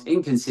 overwhelmed,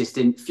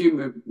 inconsistent,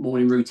 few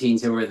morning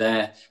routines here or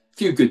there,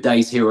 few good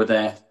days here or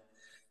there.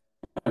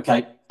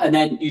 Okay, and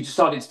then you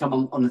decided to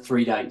come on the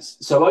 3 days.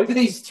 So over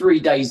these 3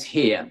 days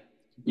here,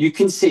 you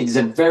can see there's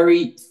a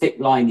very thick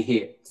line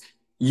here.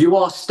 You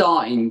are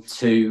starting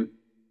to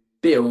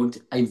build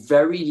a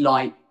very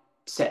light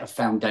set of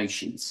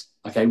foundations,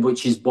 okay,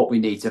 which is what we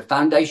need. So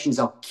foundations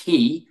are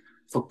key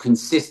for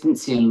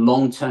consistency and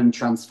long-term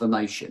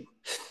transformation.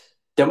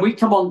 Then we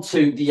come on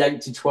to the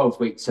 8 to 12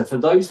 weeks. So for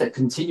those that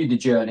continue the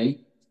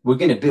journey, we're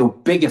going to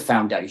build bigger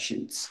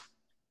foundations.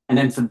 And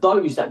then for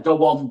those that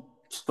go on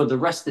for the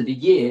rest of the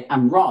year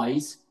and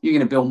rise, you're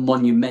going to build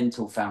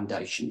monumental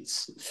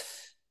foundations.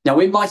 Now,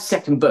 in my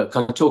second book,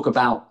 I talk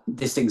about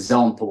this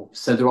example.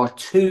 So there are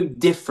two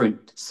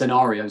different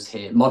scenarios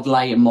here, Model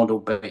A and Model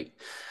B.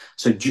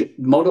 So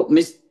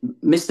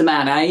Mr.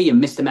 Man A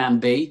and Mr. Man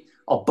B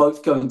are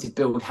both going to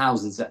build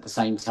houses at the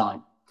same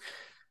time.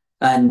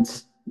 And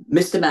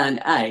Mr.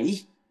 Man A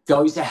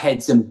goes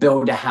ahead and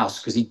build a house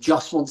because he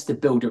just wants to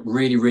build it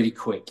really, really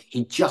quick.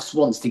 He just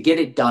wants to get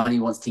it done. He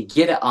wants to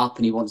get it up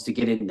and he wants to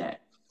get in there.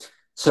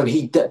 So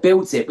he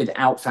builds it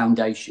without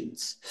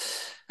foundations.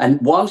 And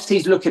whilst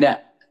he's looking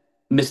at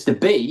Mr.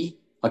 B,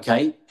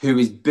 okay, who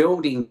is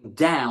building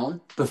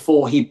down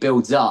before he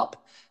builds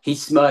up,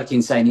 he's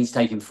smirking, saying he's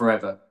taking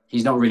forever.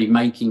 He's not really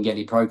making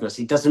any progress.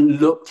 It doesn't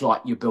look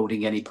like you're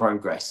building any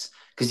progress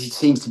because he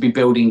seems to be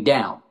building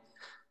down.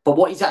 But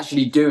what he's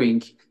actually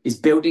doing is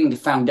building the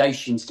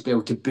foundations to be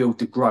able to build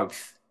the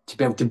growth, to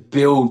be able to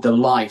build the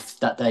life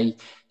that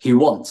he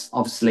wants,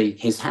 obviously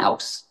his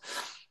house.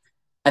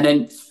 And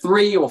then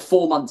 3 or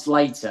 4 months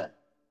later,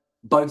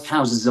 both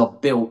houses are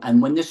built.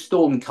 And when the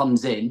storm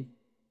comes in,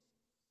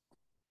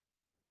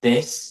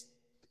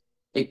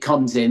 it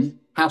comes in,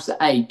 house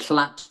A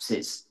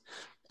collapses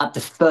at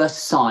the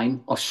first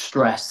sign of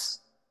stress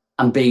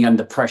and being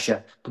under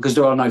pressure because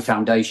there are no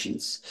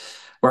foundations.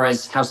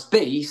 Whereas house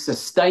B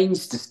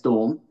sustains the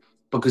storm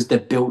because they're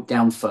built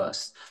down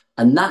first.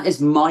 And that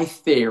is my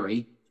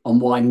theory on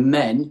why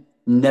men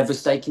never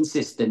stay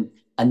consistent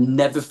and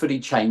never fully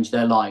change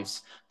their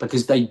lives,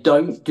 because they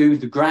don't do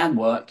the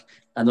groundwork.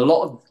 And a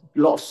lot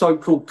of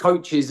so-called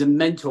coaches and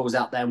mentors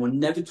out there will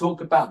never talk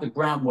about the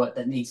groundwork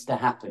that needs to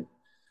happen.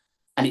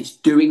 And it's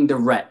doing the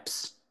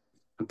reps,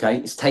 okay?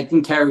 It's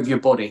taking care of your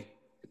body.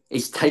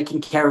 It's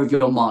taking care of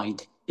your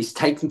mind. It's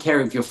taking care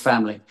of your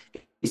family.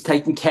 It's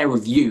taking care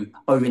of you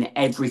over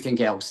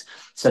everything else.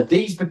 So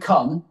these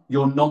become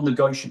your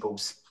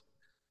non-negotiables.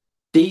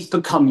 These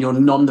become your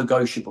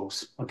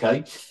non-negotiables,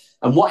 okay?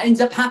 And what ends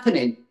up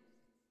happening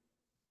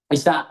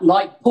is that,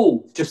 like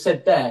Paul just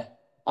said there,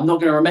 I'm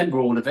not going to remember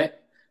all of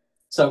it.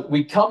 So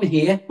we come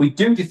here, we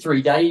do the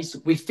 3 days,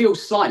 we feel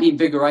slightly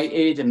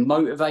invigorated and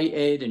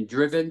motivated and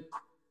driven.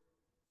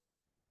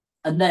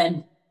 And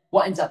then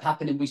what ends up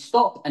happening, we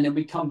stop and then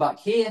we come back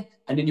here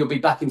and then you'll be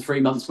back in 3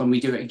 months when we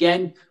do it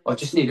again. I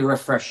just need a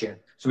refresher.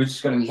 So we're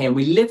just going here and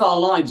we live our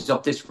lives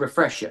off this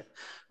refresher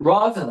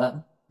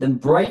rather than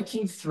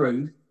breaking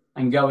through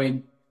and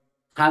going,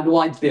 how do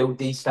I build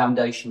these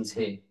foundations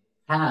here?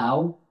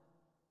 How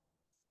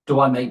do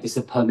I make this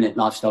a permanent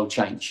lifestyle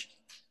change?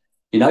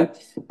 You know,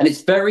 and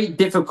it's very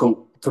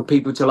difficult for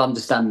people to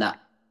understand that.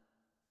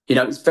 You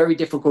know, it's very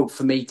difficult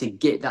for me to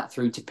get that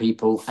through to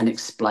people and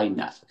explain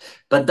that.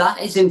 But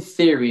that is in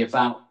theory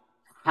about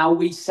how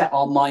we set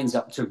our minds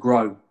up to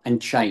grow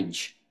and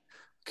change.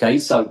 Okay,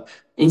 so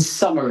in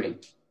summary,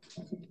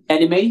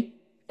 enemy,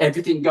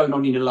 everything going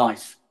on in your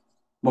life.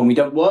 When we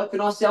don't work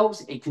on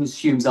ourselves, it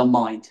consumes our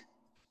mind.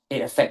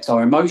 It affects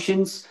our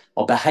emotions,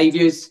 our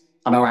behaviors,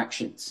 and our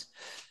actions.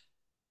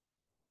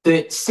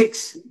 The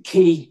 6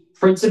 key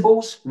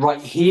principles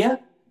right here,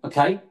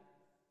 okay?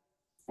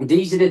 And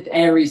these are the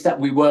areas that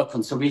we work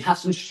on. So we have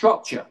some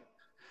structure.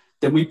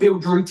 Then we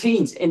build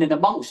routines in and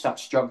amongst that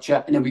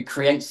structure, and then we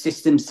create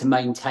systems to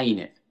maintain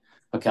it,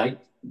 okay?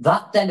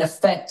 That then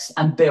affects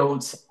and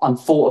builds and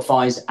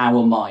fortifies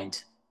our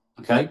mind,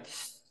 okay?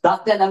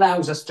 That then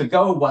allows us to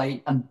go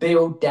away and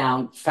build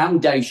down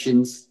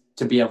foundations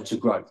to be able to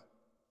grow.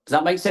 Does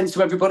that make sense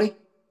to everybody?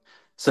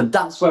 So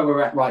that's where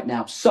we're at right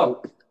now.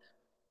 So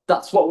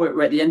that's what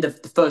we're at the end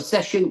of the first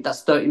session.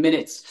 That's 30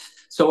 minutes.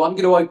 So I'm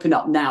going to open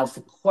up now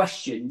for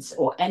questions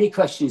or any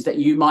questions that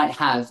you might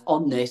have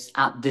on this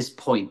at this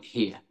point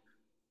here.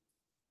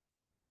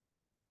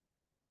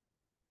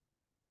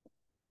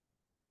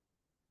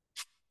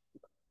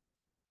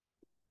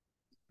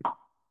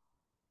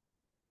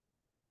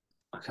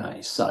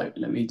 Okay, so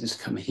let me just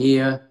come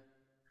here.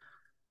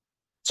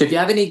 So if you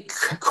have any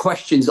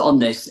questions on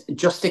this,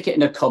 just stick it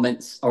in the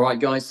comments. All right,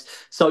 guys.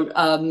 So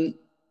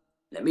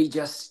let me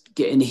just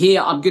get in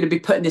here. I'm going to be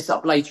putting this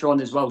up later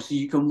on as well, so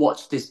you can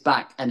watch this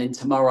back. And then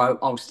tomorrow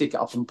I'll stick it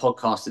up on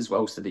podcast as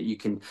well, so that you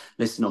can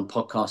listen on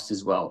podcast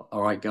as well.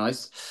 All right,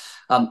 guys.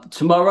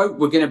 Tomorrow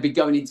we're going to be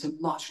going into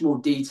much more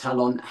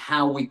detail on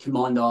how we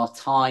command our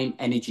time,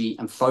 energy,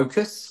 and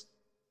focus.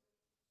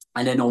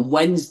 And then on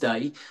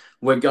Wednesday,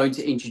 we're going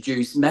to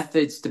introduce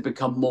methods to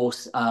become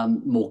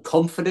more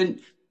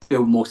confident,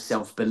 build more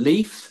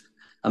self-belief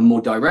and more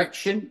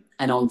direction.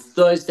 And on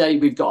Thursday,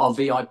 we've got our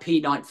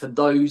VIP night for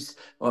those.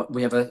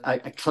 We have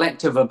a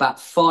collective of about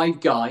 5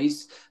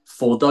 guys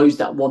for those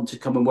that want to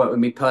come and work with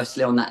me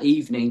personally on that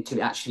evening to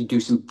actually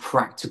do some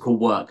practical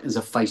work as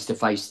a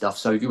face-to-face stuff.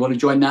 So if you want to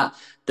join that,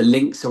 the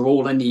links are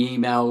all in the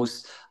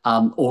emails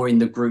or in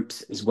the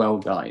groups as well,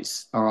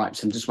 guys. All right,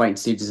 so I'm just waiting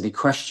to see if there's any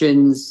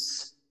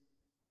questions.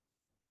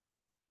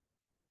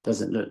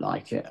 Doesn't look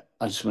like it.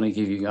 I just want to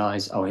give you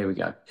guys, oh, here we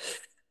go.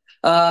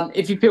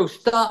 If you feel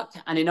stuck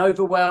and in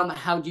overwhelm,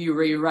 how do you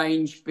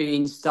rearrange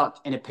being stuck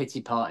in a pity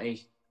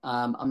party?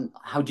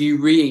 How do you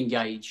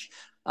re-engage?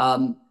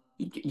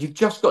 You've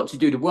just got to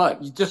do the work.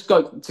 You've just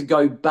got to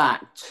go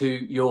back to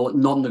your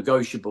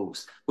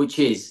non-negotiables, which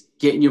is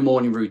getting your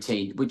morning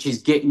routine, which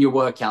is getting your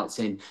workouts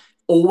in,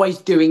 always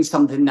doing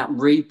something that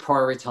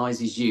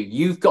reprioritizes you.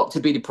 You've got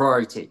to be the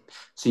priority.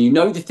 So you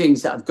know the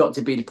things that have got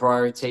to be the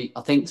priority.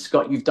 I think,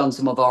 Scott, you've done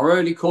some of our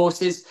early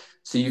courses.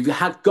 So you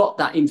have got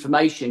that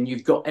information.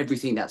 You've got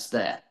everything that's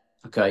there.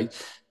 Okay.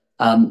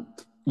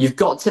 You've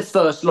got to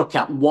first look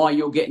at why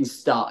you're getting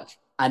stuck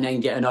and then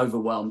getting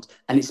overwhelmed.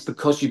 And it's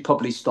because you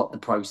probably stopped the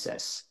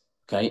process.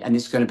 Okay. And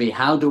it's going to be,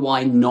 how do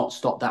I not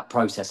stop that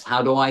process?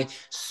 How do I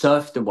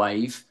surf the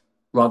wave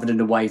rather than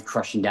the wave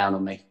crashing down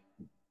on me?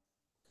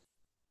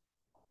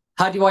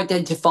 How do you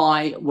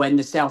identify when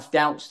the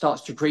self-doubt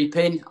starts to creep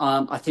in?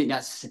 I think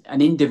that's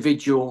an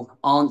individual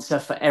answer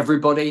for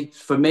everybody.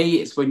 For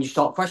me, it's when you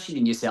start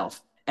questioning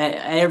yourself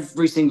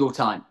every single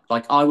time.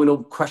 Like, I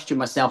will question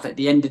myself at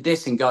the end of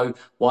this and go,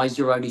 why is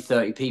there only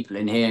 30 people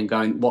in here? And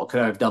going, what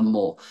could I have done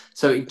more?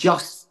 So it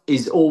just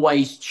is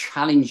always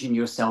challenging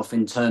yourself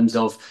in terms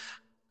of,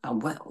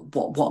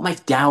 what am I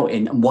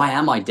doubting and why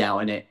am I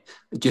doubting it?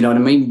 Do you know what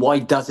I mean? Why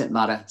does it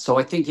matter? So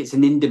I think it's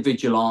an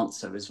individual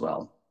answer as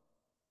well.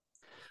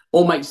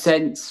 All makes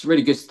sense.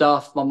 Really good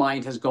stuff. My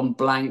mind has gone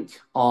blank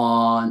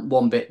on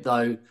one bit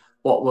though.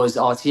 What was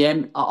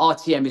RTM?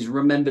 RTM is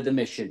remember the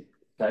mission.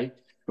 Okay.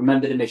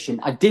 Remember the mission.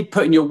 I did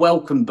put in your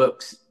welcome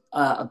books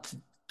a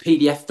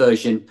PDF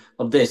version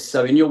of this.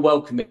 So in your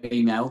welcome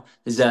email,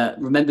 there's a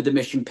remember the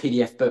mission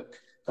PDF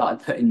book that I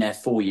put in there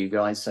for you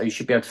guys. So you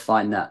should be able to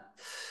find that.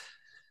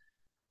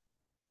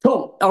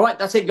 Cool. All right,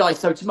 that's it, guys.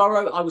 So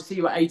tomorrow I will see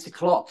you at 8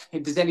 o'clock.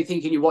 If there's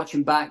anything and you're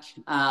watching back,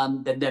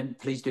 then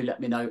please do let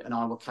me know, and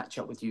I will catch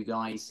up with you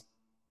guys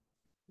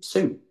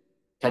soon.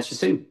 Catch you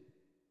soon.